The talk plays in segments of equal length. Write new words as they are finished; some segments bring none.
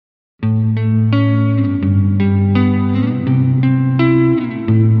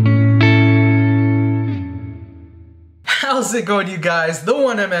How's it going, you guys? The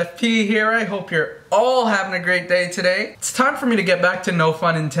 1MFP here. I hope you're all having a great day today. It's time for me to get back to No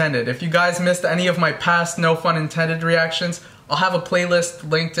Phun Intended. If you guys missed any of my past No Phun Intended reactions, I'll have a playlist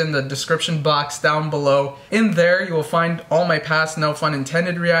linked in the description box down below. In there, you will find all my past No Phun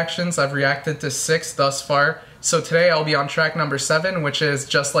Intended reactions. I've reacted to 6 thus far. So today I'll be on track number 7, which is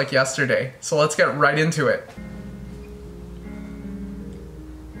Just Like Yesterday. So let's get right into it.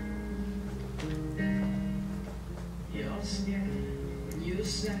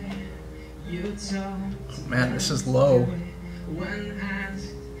 Man, this is low.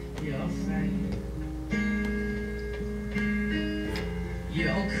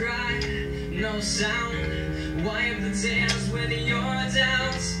 You'll cry, no sound. Wipe the tears with your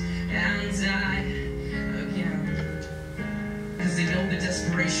doubts and die again. Cause they know the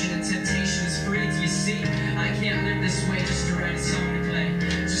desperation and temptation is free. Do you see? I can't live this way just to write a song to play.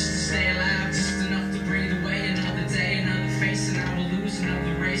 Just to stay alive, just enough to breathe away. Another day, another face, and I will lose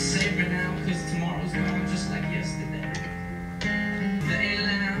another race. Save it now, cause tomorrow's gone just like yesterday. They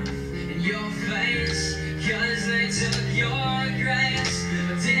laugh in your face, cause they took your grace.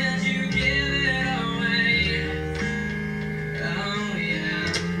 Did you give it away? Oh yeah,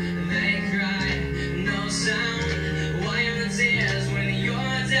 they cry, no sound. Why are the tears when you're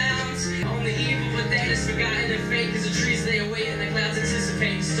doubts? Only evil but they is forgotten and fake as the trees they await and the clouds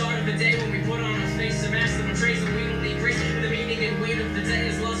anticipate. The start of the day when we put on our face a mask that betrays that we don't need grace. The meaning and weight of the day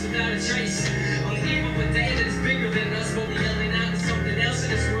is lost without a trace. Only evil but they that is bigger than us, but we yelling out to something else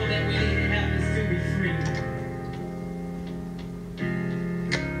in this world that we need to have is to be free.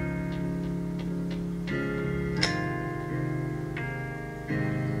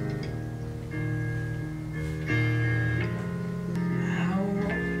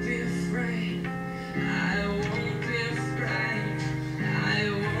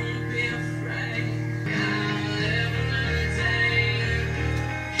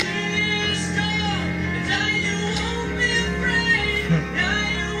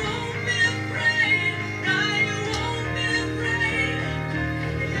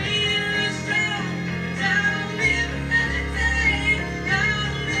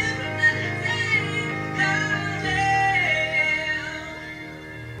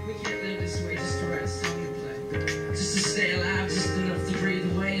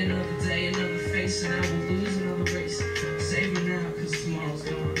 And I will lose another race. Save me now, cause tomorrow's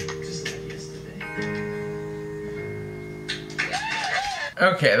gone, just like yesterday.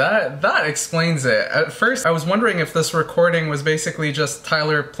 Okay, that explains it. At first, I was wondering if this recording was basically just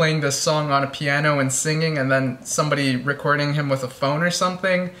Tyler playing this song on a piano and singing, and then somebody recording him with a phone or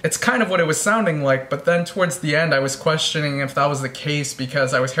something. It's kind of what it was sounding like, but then towards the end I was questioning if that was the case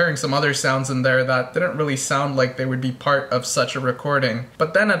because I was hearing some other sounds in there that didn't really sound like they would be part of such a recording.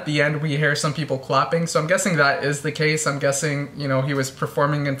 But then at the end we hear some people clapping, so I'm guessing that is the case. I'm guessing, you know, he was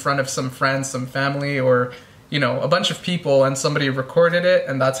performing in front of some friends, some family, or you know, a bunch of people, and somebody recorded it,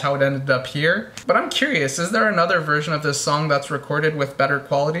 and that's how it ended up here. But I'm curious, is there another version of this song that's recorded with better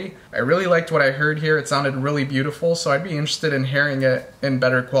quality? I really liked what I heard here. It sounded really beautiful, so I'd be interested in hearing it in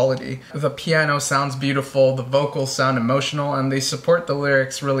better quality. The piano sounds beautiful, the vocals sound emotional, and they support the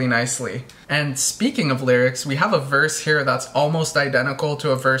lyrics really nicely. And speaking of lyrics, we have a verse here that's almost identical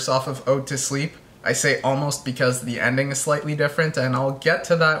to a verse off of Ode to Sleep. I say almost because the ending is slightly different, and I'll get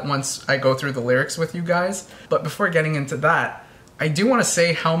to that once I go through the lyrics with you guys. But before getting into that, I do want to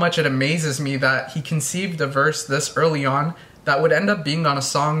say how much it amazes me that he conceived a verse this early on that would end up being on a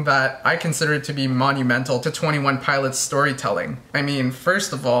song that I consider to be monumental to 21 Pilots storytelling. I mean,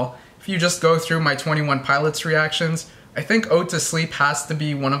 first of all, if you just go through my 21 Pilots reactions, I think Ode to Sleep has to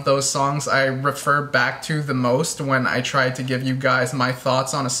be one of those songs I refer back to the most when I try to give you guys my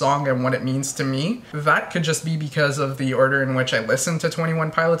thoughts on a song and what it means to me. That could just be because of the order in which I listen to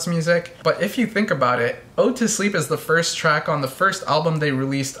 21 Pilots music, but if you think about it, Ode to Sleep is the first track on the first album they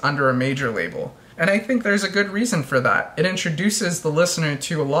released under a major label. And I think there's a good reason for that. It introduces the listener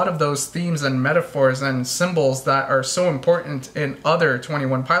to a lot of those themes and metaphors and symbols that are so important in other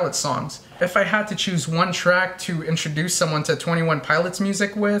 21 Pilots songs. If I had to choose one track to introduce someone to 21 Pilots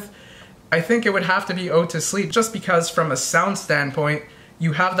music with, I think it would have to be Ode to Sleep, just because from a sound standpoint,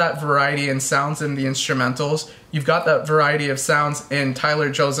 you have that variety in sounds in the instrumentals. You've got that variety of sounds in Tyler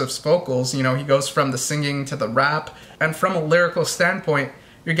Joseph's vocals. You know, he goes from the singing to the rap. And from a lyrical standpoint,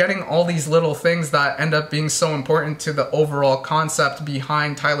 you're getting all these little things that end up being so important to the overall concept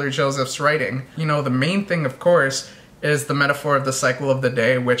behind Tyler Joseph's writing. You know, the main thing, of course, is the metaphor of the cycle of the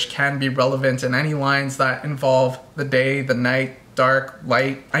day, which can be relevant in any lines that involve the day, the night, dark,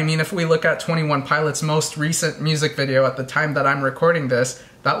 light. I mean, if we look at 21 Pilots' most recent music video at the time that I'm recording this,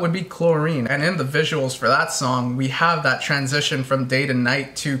 that would be Chlorine. And in the visuals for that song, we have that transition from day to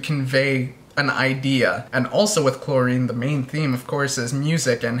night to convey an idea. And also with Chlorine, the main theme, of course, is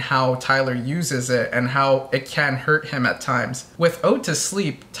music and how Tyler uses it and how it can hurt him at times. With Ode to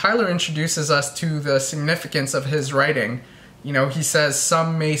Sleep, Tyler introduces us to the significance of his writing. You know, he says,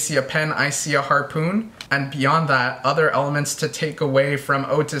 some may see a pen, I see a harpoon. And beyond that, other elements to take away from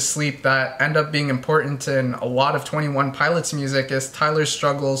Ode to Sleep that end up being important in a lot of 21 Pilots music is Tyler's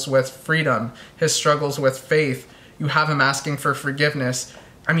struggles with freedom, his struggles with faith. You have him asking for forgiveness.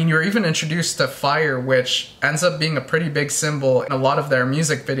 I mean, you're even introduced to fire, which ends up being a pretty big symbol in a lot of their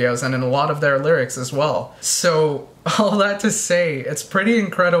music videos and in a lot of their lyrics as well. So, all that to say, it's pretty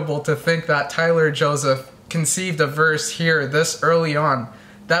incredible to think that Tyler Joseph conceived a verse here this early on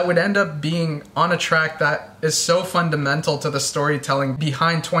that would end up being on a track that is so fundamental to the storytelling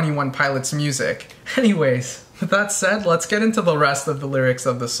behind 21 Pilots music. Anyways, with that said, let's get into the rest of the lyrics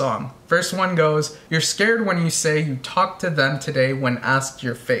of the song. Verse 1 goes, "You're scared when you say you talked to them today when asked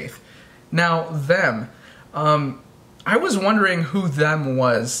your faith." Now, them. I was wondering who them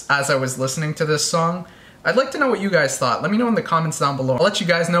was as I was listening to this song. I'd like to know what you guys thought. Let me know in the comments down below. I'll let you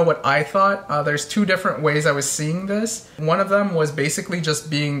guys know what I thought. There's two different ways I was seeing this. One of them was basically just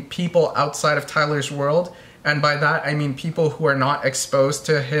being people outside of Tyler's world. And by that, I mean people who are not exposed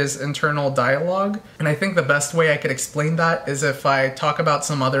to his internal dialogue. And I think the best way I could explain that is if I talk about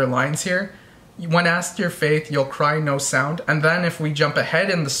some other lines here. When asked your faith, you'll cry no sound. And then if we jump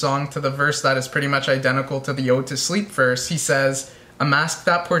ahead in the song to the verse that is pretty much identical to the Ode to Sleep verse, he says, "A mask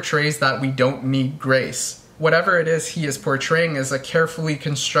that portrays that we don't need grace." Whatever it is he is portraying is a carefully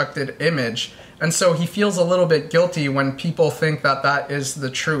constructed image, and so he feels a little bit guilty when people think that that is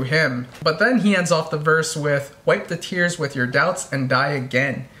the true him. But then he ends off the verse with, "Wipe the tears with your doubts and die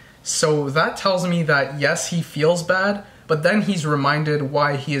again." So that tells me that yes, he feels bad, but then he's reminded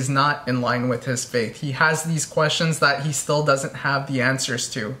why he is not in line with his faith. He has these questions that he still doesn't have the answers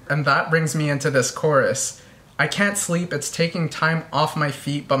to. And that brings me into this chorus. "I can't sleep, it's taking time off my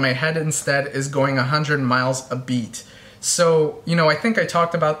feet, but my head instead is going 100 miles a beat." So, you know, I think I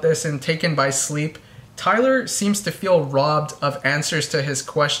talked about this in Taken by Sleep. Tyler seems to feel robbed of answers to his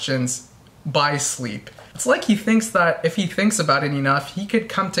questions by sleep. It's like he thinks that if he thinks about it enough, he could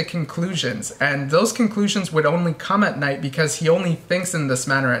come to conclusions, and those conclusions would only come at night because he only thinks in this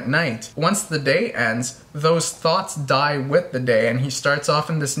manner at night. Once the day ends, those thoughts die with the day, and he starts off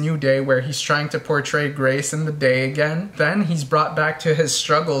in this new day where he's trying to portray grace in the day again. Then he's brought back to his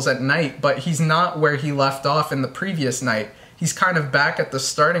struggles at night, but he's not where he left off in the previous night. He's kind of back at the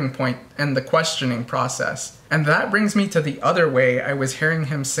starting point in the questioning process. And that brings me to the other way I was hearing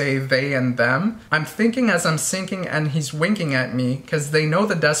him say they and them. I'm thinking as I'm sinking and he's winking at me, cause they know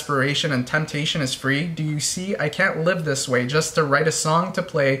the desperation and temptation is free. Do you see? I can't live this way just to write a song to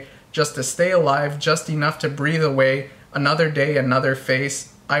play, just to stay alive, just enough to breathe away. Another day, another face.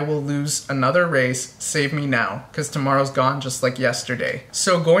 I will lose another race, save me now, cause tomorrow's gone just like yesterday.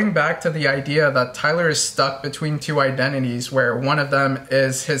 So going back to the idea that Tyler is stuck between two identities where one of them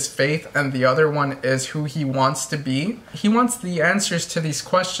is his faith and the other one is who he wants to be. He wants the answers to these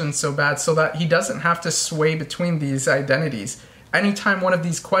questions so bad so that he doesn't have to sway between these identities. Anytime one of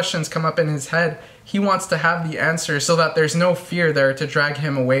these questions come up in his head, he wants to have the answer so that there's no fear there to drag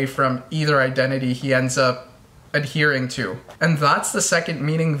him away from either identity he ends up adhering to. And that's the second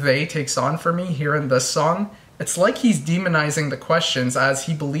meaning they takes on for me here in this song. It's like he's demonizing the questions as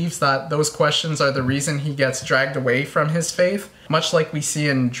he believes that those questions are the reason he gets dragged away from his faith. Much like we see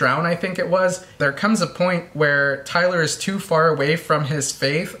in Drown, I think it was. There comes a point where Tyler is too far away from his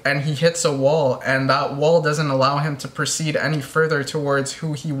faith and he hits a wall, and that wall doesn't allow him to proceed any further towards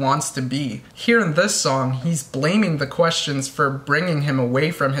who he wants to be. Here in this song, he's blaming the questions for bringing him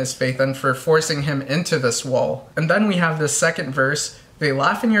away from his faith and for forcing him into this wall. And then we have this second verse. They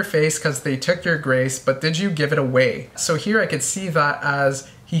laugh in your face because they took your grace, but did you give it away? So here I could see that as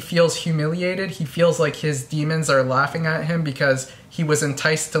he feels humiliated. He feels like his demons are laughing at him because he was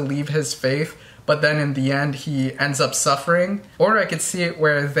enticed to leave his faith, but then in the end he ends up suffering. Or I could see it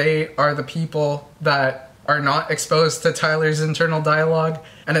where they are the people that are not exposed to Tyler's internal dialogue,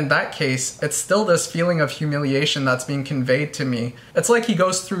 and in that case, it's still this feeling of humiliation that's being conveyed to me. It's like he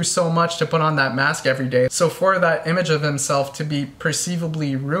goes through so much to put on that mask every day, so for that image of himself to be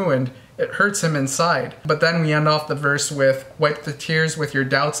perceivably ruined, it hurts him inside. But then we end off the verse with, wipe the tears with your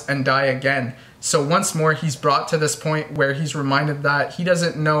doubts and die again. So once more, he's brought to this point where he's reminded that he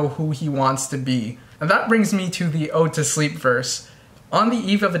doesn't know who he wants to be. And that brings me to the Ode to Sleep verse. On the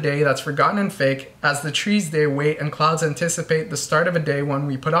eve of a day that's forgotten and fake, as the trees they wait and clouds anticipate the start of a day when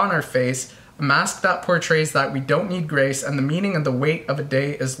we put on our face, a mask that portrays that we don't need grace and the meaning and the weight of a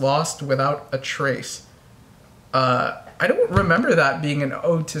day is lost without a trace. I don't remember that being an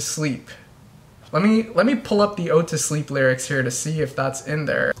ode to sleep. Let me pull up the ode to sleep lyrics here to see if that's in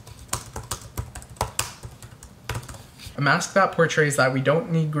there. A mask that portrays that we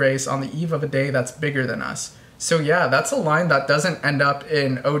don't need grace on the eve of a day that's bigger than us. So yeah, that's a line that doesn't end up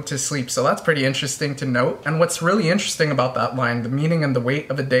in Ode to Sleep, so that's pretty interesting to note. And what's really interesting about that line, the meaning and the weight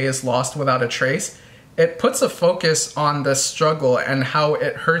of a day is lost without a trace, it puts a focus on the struggle and how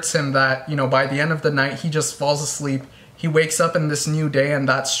it hurts him that, you know, by the end of the night he just falls asleep. He wakes up in this new day and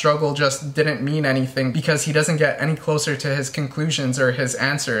that struggle just didn't mean anything because he doesn't get any closer to his conclusions or his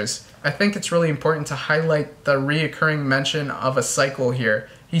answers. I think it's really important to highlight the reoccurring mention of a cycle here.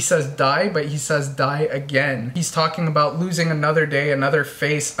 He says die, but he says die again. He's talking about losing another day, another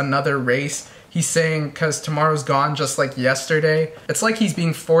face, another race. He's saying, because tomorrow's gone just like yesterday. It's like he's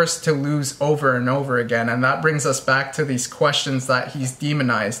being forced to lose over and over again, and that brings us back to these questions that he's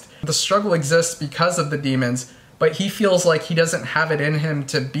demonized. The struggle exists because of the demons, but he feels like he doesn't have it in him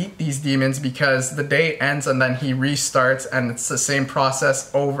to beat these demons because the day ends and then he restarts and it's the same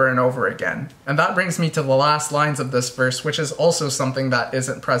process over and over again. And that brings me to the last lines of this verse, which is also something that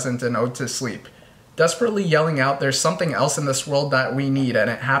isn't present in Ode to Sleep. Desperately yelling out, there's something else in this world that we need, and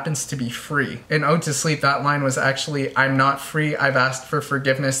it happens to be free. In Ode to Sleep, that line was actually, I'm not free, I've asked for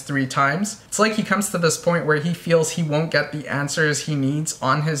forgiveness 3 times. It's like he comes to this point where he feels he won't get the answers he needs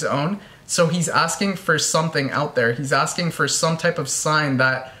on his own, so he's asking for something out there. He's asking for some type of sign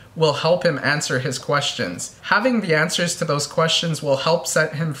that will help him answer his questions. Having the answers to those questions will help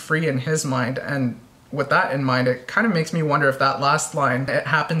set him free in his mind, and with that in mind, it kind of makes me wonder if that last line, it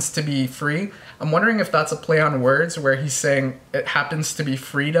happens to be free, I'm wondering if that's a play on words where he's saying it happens to be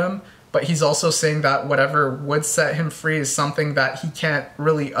freedom, but he's also saying that whatever would set him free is something that he can't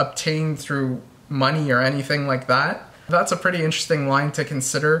really obtain through money or anything like that. That's a pretty interesting line to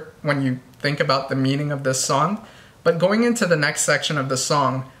consider when you think about the meaning of this song. But going into the next section of the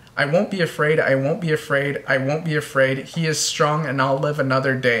song, I won't be afraid, I won't be afraid, I won't be afraid, he is strong and I'll live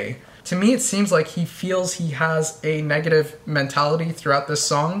another day. To me, it seems like he feels he has a negative mentality throughout this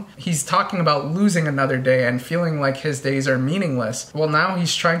song. He's talking about losing another day and feeling like his days are meaningless. Well, now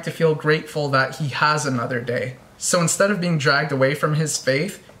he's trying to feel grateful that he has another day. So instead of being dragged away from his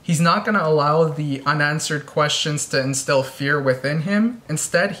faith, he's not going to allow the unanswered questions to instill fear within him.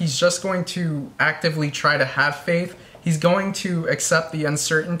 Instead, he's just going to actively try to have faith. He's going to accept the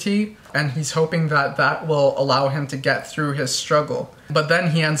uncertainty, and he's hoping that that will allow him to get through his struggle. But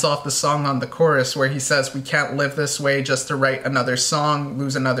then he ends off the song on the chorus where he says, we can't live this way just to write another song,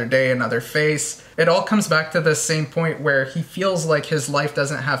 lose another day, another face. It all comes back to this same point where he feels like his life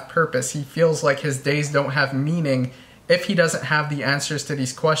doesn't have purpose. He feels like his days don't have meaning if he doesn't have the answers to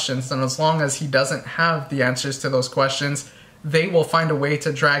these questions. And as long as he doesn't have the answers to those questions, they will find a way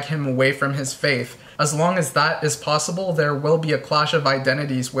to drag him away from his faith. As long as that is possible, there will be a clash of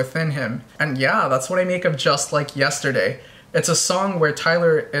identities within him. And yeah, that's what I make of Just Like Yesterday. It's a song where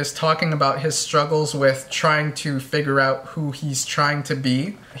Tyler is talking about his struggles with trying to figure out who he's trying to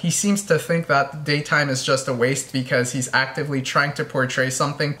be. He seems to think that the daytime is just a waste because he's actively trying to portray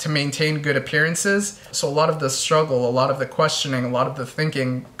something to maintain good appearances. So a lot of the struggle, a lot of the questioning, a lot of the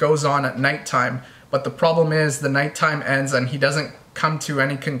thinking goes on at nighttime. But the problem is the nighttime ends and he doesn't come to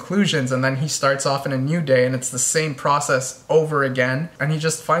any conclusions, and then he starts off in a new day and it's the same process over again, and he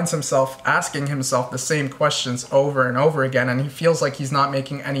just finds himself asking himself the same questions over and over again, and he feels like he's not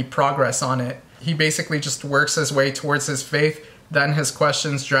making any progress on it. He basically just works his way towards his faith, then his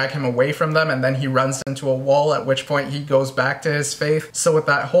questions drag him away from them, and then he runs into a wall, at which point he goes back to his faith. So with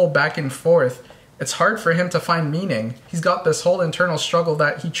that whole back and forth, it's hard for him to find meaning. He's got this whole internal struggle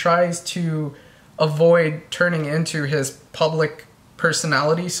that he tries to avoid turning into his public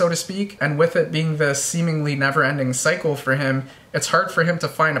personality, so to speak, and with it being the seemingly never-ending cycle for him, it's hard for him to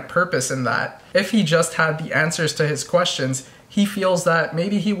find a purpose in that. If he just had the answers to his questions, he feels that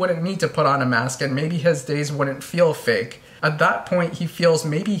maybe he wouldn't need to put on a mask and maybe his days wouldn't feel fake. At that point, he feels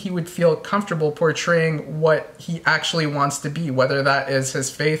maybe he would feel comfortable portraying what he actually wants to be, whether that is his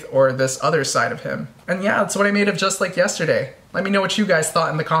faith or this other side of him. And yeah, that's what I made of Just Like Yesterday. Let me know what you guys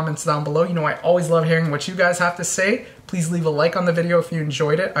thought in the comments down below. You know, I always love hearing what you guys have to say. Please leave a like on the video if you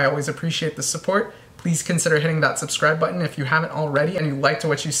enjoyed it. I always appreciate the support. Please consider hitting that subscribe button if you haven't already and you liked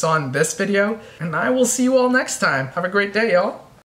what you saw in this video. And I will see you all next time. Have a great day, y'all.